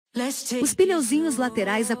Os pneuzinhos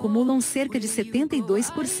laterais acumulam cerca de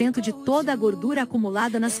 72% de toda a gordura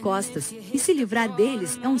acumulada nas costas, e se livrar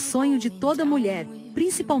deles é um sonho de toda mulher,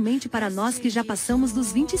 principalmente para nós que já passamos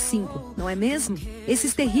dos 25, não é mesmo?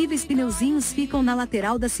 Esses terríveis pneuzinhos ficam na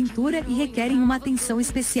lateral da cintura e requerem uma atenção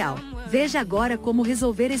especial. Veja agora como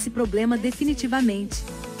resolver esse problema definitivamente.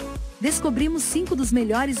 Descobrimos 5 dos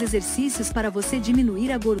melhores exercícios para você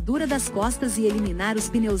diminuir a gordura das costas e eliminar os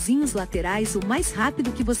pneuzinhos laterais o mais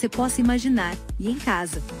rápido que você possa imaginar, e em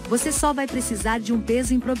casa. Você só vai precisar de um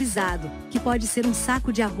peso improvisado, que pode ser um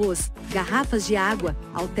saco de arroz, garrafas de água,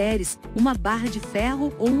 halteres, uma barra de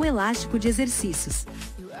ferro ou um elástico de exercícios.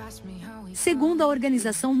 Segundo a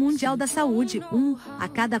Organização Mundial da Saúde, 1 a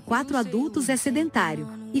cada 4 adultos é sedentário.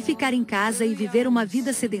 E ficar em casa e viver uma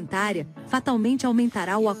vida sedentária, fatalmente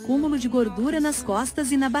aumentará o acúmulo de gordura nas costas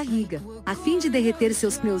e na barriga. A fim de derreter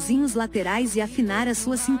seus pneuzinhos laterais e afinar a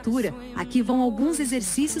sua cintura, aqui vão alguns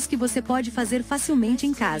exercícios que você pode fazer facilmente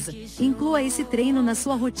em casa. Inclua esse treino na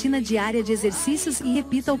sua rotina diária de exercícios e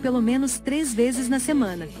repita-o pelo menos 3 vezes na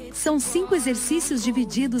semana. São 5 exercícios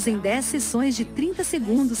divididos em 10 sessões de 30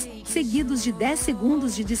 segundos, seguidos de 10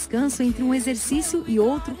 segundos de descanso entre um exercício e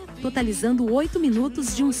outro, totalizando 8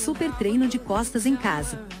 minutos de um super treino de costas em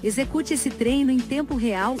casa. Execute esse treino em tempo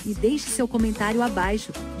real e deixe seu comentário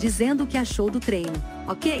abaixo, dizendo o que achou do treino,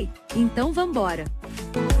 ok? Então vambora!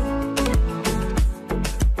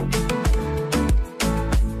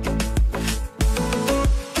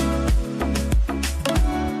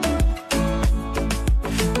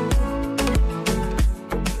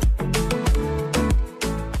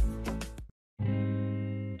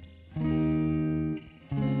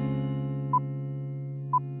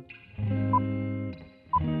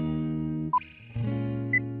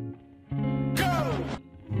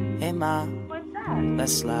 Hey ma,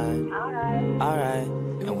 let's slide. Alright,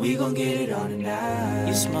 and we gon' get it on tonight.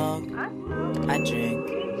 You smoke, I drink.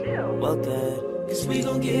 Well good, cause we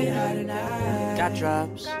gon' get high tonight. Got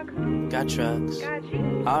drops, got trucks.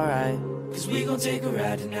 Alright, cause we gon' take a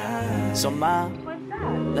ride tonight. So ma,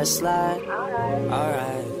 let's slide.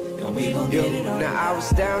 Alright. Now I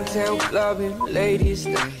was downtown clubbing, ladies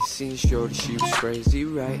night. Seen shorty, she was crazy,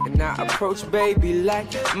 right? And I approached baby like,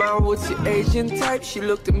 Mom, what's your Asian type? She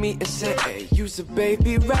looked at me and said, hey, you's a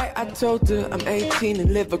baby, right? I told her I'm 18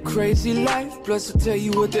 and live a crazy life. Plus I'll tell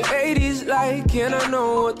you what the 80s like, and I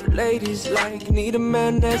know what the ladies like. Need a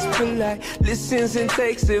man that's polite, listens and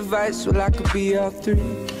takes advice. Well, I could be all 3.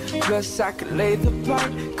 Plus I could lay the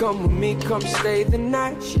pipe. Come with me, come stay the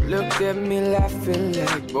night. She looked at me laughing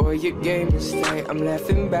like, boy, your game is tight. I'm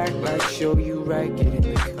laughing back like, show you right, get in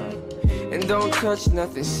the car. And don't touch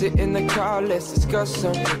nothing, sit in the car, let's discuss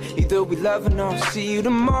something. Either we loving or I'll see you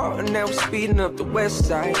tomorrow. And now we're speeding up the west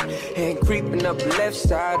side and creeping up the left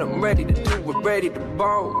side. I'm ready to do it, ready to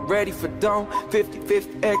bone, ready for dawn.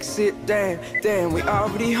 50-50 exit, damn, we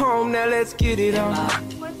already home, now let's get it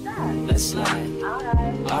on. Let's slide.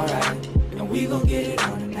 Alright, and we gon' get it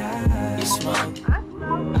on tonight. You smoke,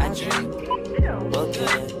 I drink. Well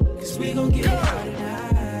good, cause we gon' get it on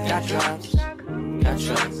tonight. Got drops, got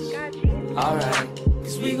trucks. Alright,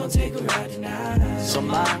 cause we gon' take a ride tonight. So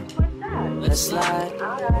mom, let's slide.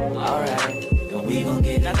 Alright, and we gon'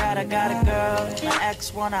 get it. I got a girl, my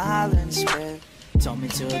ex wanna holler and spit. Told me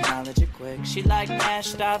to acknowledge it quick. She like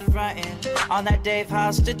mashed out frontin' on that Dave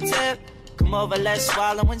Hoster tip. Come over, let's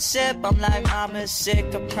swallow and sip. I'm like, mama's sick,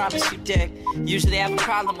 I promise you dick. Usually have a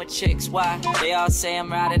problem with chicks, why? They all say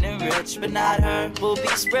I'm riding and rich, but not her.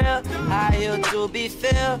 Boobies real, high heel doobie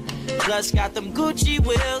feel. Plus got them Gucci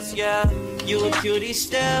wheels, yeah. You a cutie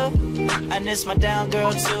still, and it's my down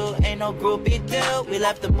girl too. Ain't no groupie deal. We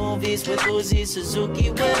left the movies with Uzi, Suzuki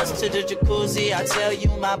wheels to the jacuzzi. I tell you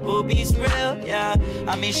my boobies real, yeah.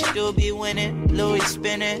 I mean she do be winning, Louis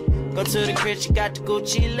spinning. Go to the crib, she got the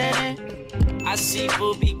Gucci linen. I see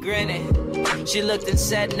Booby grinning. She looked and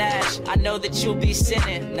said, Nash, I know that you'll be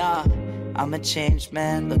sinning. Nah, I'm a changed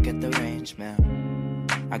man, look at the range, man.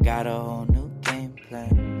 I got a whole new game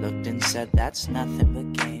plan. Looked and said, that's nothing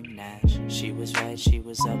but game, Nash. She was right, she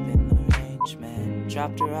was up in the range, man.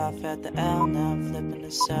 Dropped her off at the L, now I'm flipping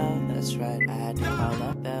the cell. That's right, I had to call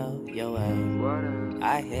up L, yo L. What up?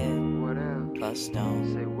 I hit, What up? plus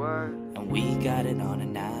don't. Say what? And we got it on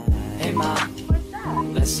tonight. Hey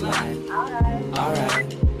mom, let's slide.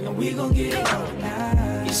 Alright, and we gon' get it on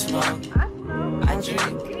tonight. You smoke, I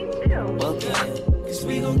drink. Well good, cause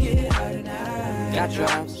we gon' get it high tonight. Got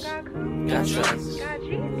drops, got trucks.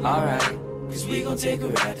 Alright, cause we gon' take a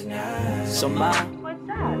ride tonight. So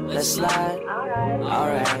mom, let's slide.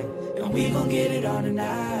 Alright, and we gon' get it on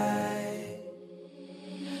tonight.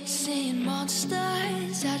 Saying more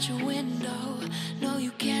monsters out your window. No, you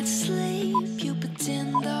can't sleep, you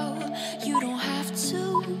pretend though. You don't have to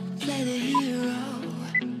play the hero.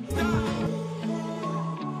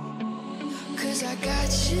 Cause I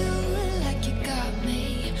got you like you got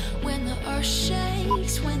me. When the earth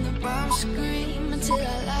shakes, when the bombs scream, until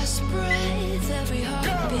our last breath, every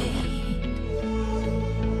heartbeat.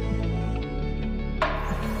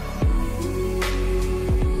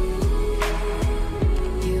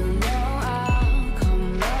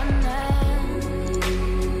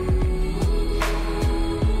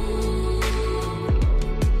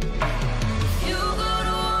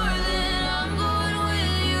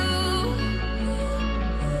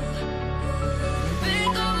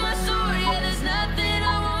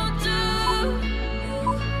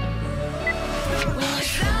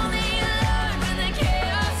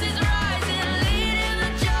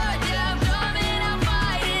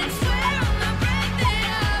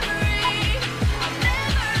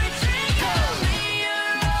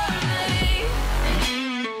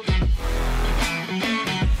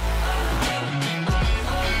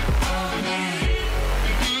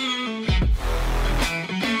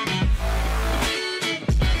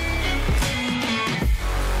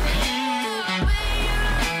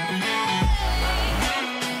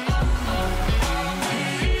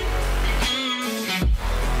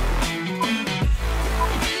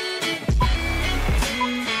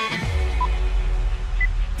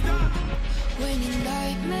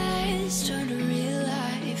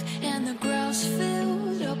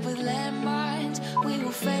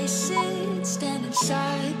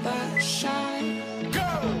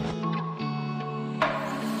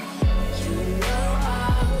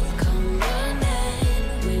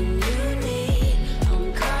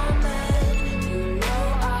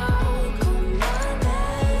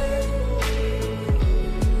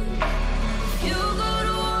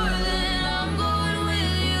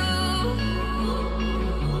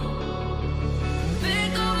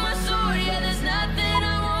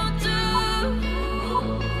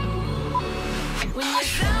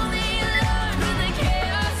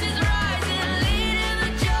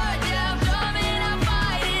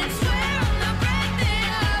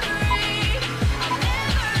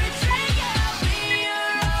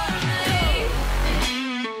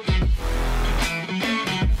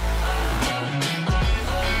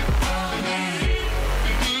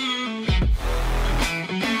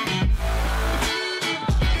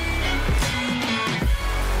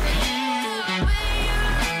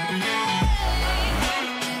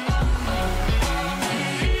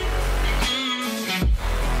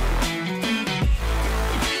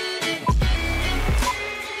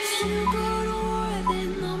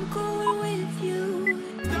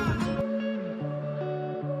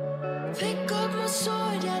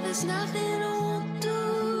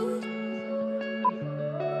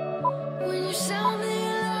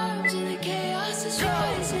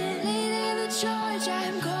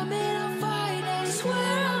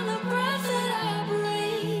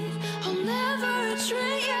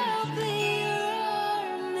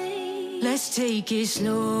 Let's take it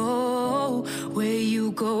slow. Where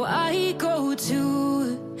you go, I go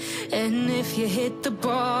too. And if you hit the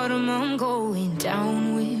bottom, I'm going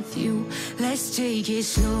down with you. Let's take it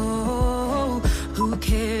slow. Who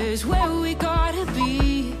cares where we gotta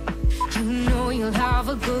be? You know you'll have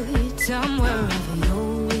a good time wherever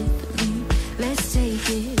you're with me. Let's take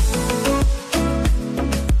it